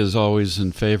 you think, is always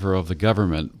in favor of the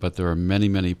government, but there are many,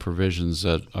 many provisions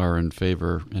that are in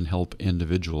favor and help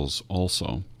individuals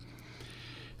also.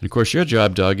 And, of course, your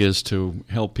job, Doug, is to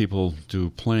help people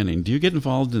do planning. Do you get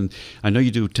involved in, I know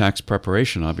you do tax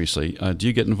preparation, obviously. Do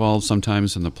you get involved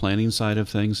sometimes in the planning side of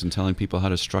things and telling people how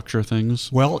to structure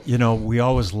things? Well, we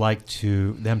always like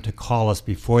them to call us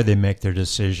before they make their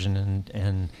decision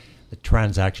and the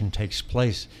transaction takes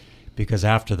place, because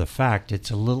after the fact, it's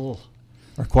a little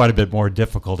or quite a bit more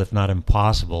difficult, if not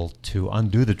impossible, to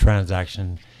undo the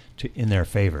transaction in their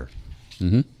favor.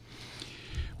 Mm-hmm.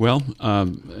 Well,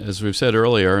 as we've said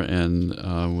earlier, and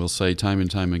we'll say time and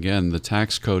time again, the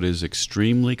tax code is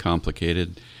extremely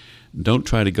complicated. Don't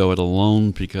try to go it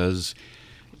alone, because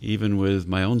even with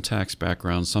my own tax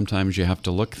background, sometimes you have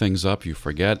to look things up, you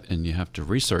forget, and you have to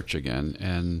research again.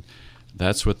 And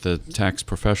that's what the tax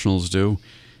professionals do.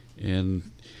 And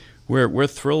we're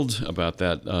thrilled about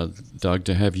that, Doug,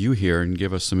 to have you here and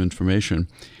give us some information.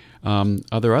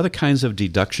 Are there other kinds of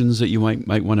deductions that you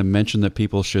might want to mention that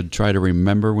people should try to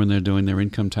remember when they're doing their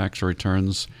income tax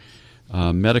returns?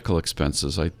 Medical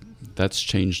expenses, that's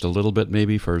changed a little bit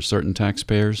maybe for certain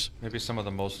taxpayers. Maybe some of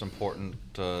the most important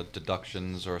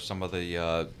deductions, or some of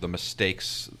the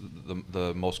mistakes,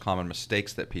 the most common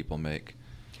mistakes that people make.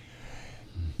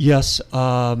 Yes,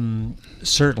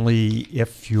 certainly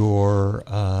if you're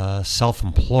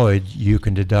self-employed, you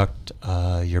can deduct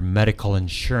your medical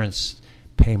insurance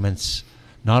payments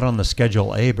not on the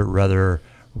Schedule A, but rather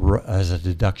as a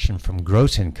deduction from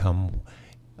gross income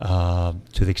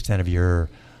to the extent of your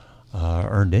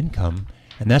earned income.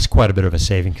 And that's quite a bit of a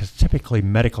saving, because typically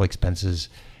medical expenses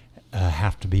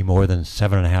have to be more than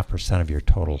 7.5% of your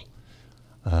total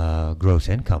gross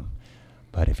income.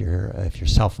 But if you're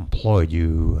self-employed,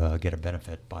 you get a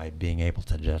benefit by being able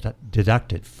to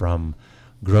deduct it from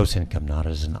gross income, not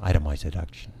as an itemized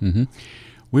deduction. Mm-hmm.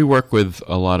 We work with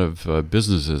a lot of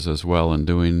businesses as well in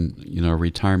doing,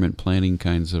 retirement planning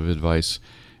kinds of advice.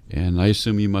 And I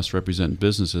assume you must represent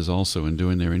businesses also in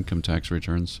doing their income tax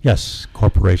returns. Yes,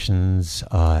 corporations,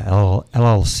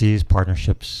 LLCs,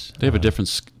 partnerships. They have a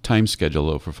different time schedule,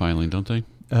 though, for filing, don't they?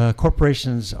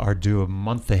 corporations are due a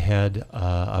month ahead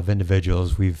of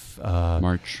individuals.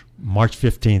 March. March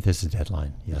 15th is the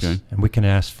deadline, yes. Okay. And we can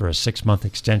ask for a 6-month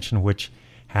extension, which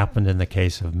happened in the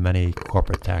case of many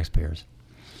corporate taxpayers.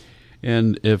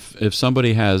 And if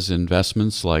somebody has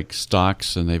investments like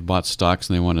stocks and they've bought stocks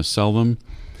and they want to sell them,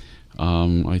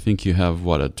 I think you have,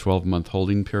 a 12-month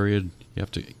holding period? You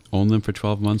have to own them for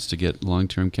 12 months to get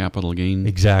long-term capital gain?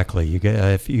 Exactly. You get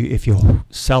if you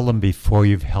sell them before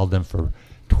you've held them for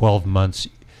 12 months,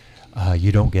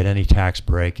 you don't get any tax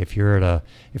break. If your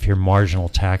marginal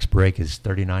tax break is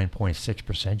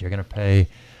 39.6%, you're going to pay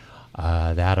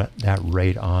that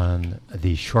rate on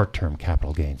the short-term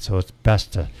capital gain. So it's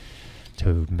best to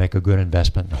make a good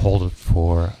investment and hold it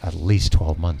for at least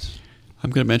 12 months. I'm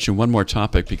going to mention one more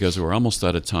topic because we're almost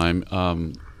out of time.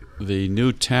 The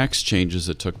new tax changes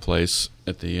that took place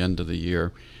at the end of the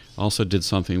year also did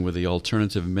something with the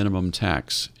alternative minimum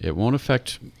tax. It won't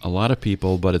affect a lot of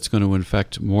people, but it's going to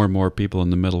affect more and more people in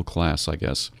the middle class, I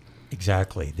guess.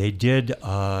 Exactly. They did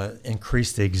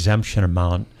increase the exemption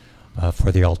amount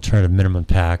for the alternative minimum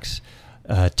tax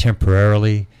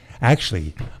temporarily.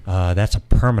 Actually, that's a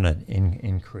permanent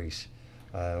increase.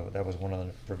 That was one of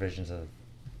the provisions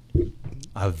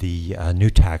of the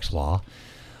new tax law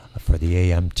for the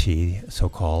AMT,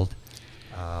 so-called.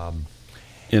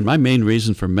 And my main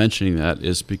reason for mentioning that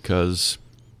is because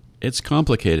it's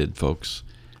complicated, folks,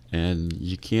 and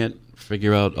you can't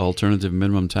figure out alternative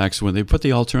minimum tax. When they put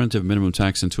the alternative minimum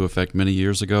tax into effect many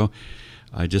years ago,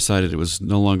 I decided it was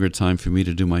no longer time for me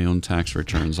to do my own tax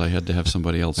returns. I had to have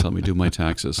somebody else help me do my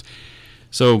taxes.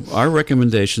 So our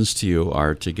recommendations to you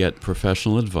are to get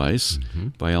professional advice. Mm-hmm.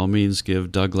 By all means, give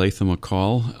Doug Latham a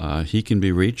call. He can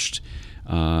be reached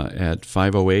at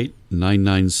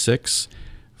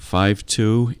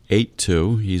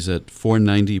 508-996-5282. He's at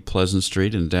 490 Pleasant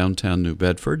Street in downtown New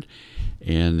Bedford.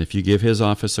 And if you give his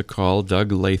office a call,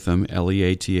 Doug Latham,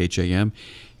 Leatham,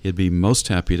 he'd be most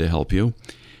happy to help you.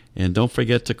 And don't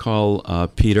forget to call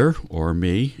Peter or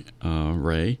me,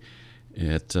 Ray,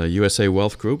 at USA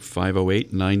Wealth Group,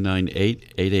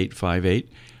 508-998-8858.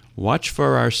 Watch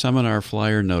for our seminar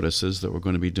flyer notices that we're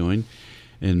going to be doing.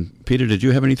 And Peter, did you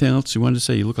have anything else you wanted to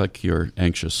say? You look like you're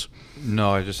anxious.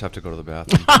 No, I just have to go to the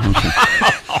bathroom. Okay.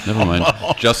 Never mind.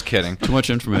 Just kidding. Too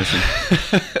much information.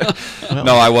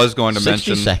 No, I was going to 60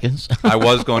 mention. seconds. I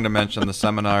was going to mention the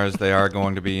seminars. They are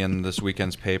going to be in this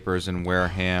weekend's papers in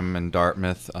Wareham and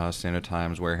Dartmouth, Standard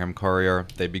Times, Wareham Courier.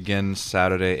 They begin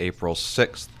Saturday, April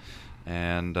 6th.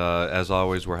 And as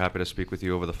always, we're happy to speak with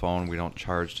you over the phone. We don't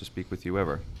charge to speak with you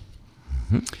ever.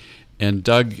 Mm-hmm. And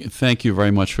Doug, thank you very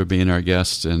much for being our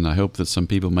guest, and I hope that some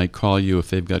people might call you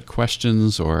if they've got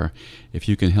questions or if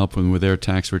you can help them with their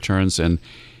tax returns, and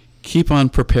keep on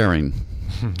preparing,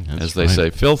 as they say.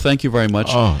 Phil, thank you very much.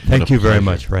 Oh, thank you very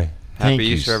much, Ray. Happy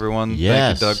Easter, everyone.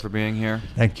 Yes. Thank you, Doug, for being here.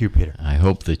 Thank you, Peter. I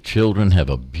hope the children have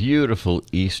a beautiful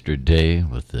Easter day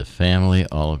with the family,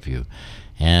 all of you.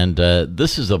 And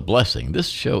this is a blessing. This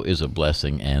show is a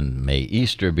blessing, and may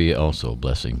Easter be also a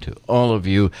blessing to all of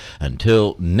you.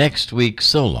 Until next week,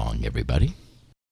 so long, everybody.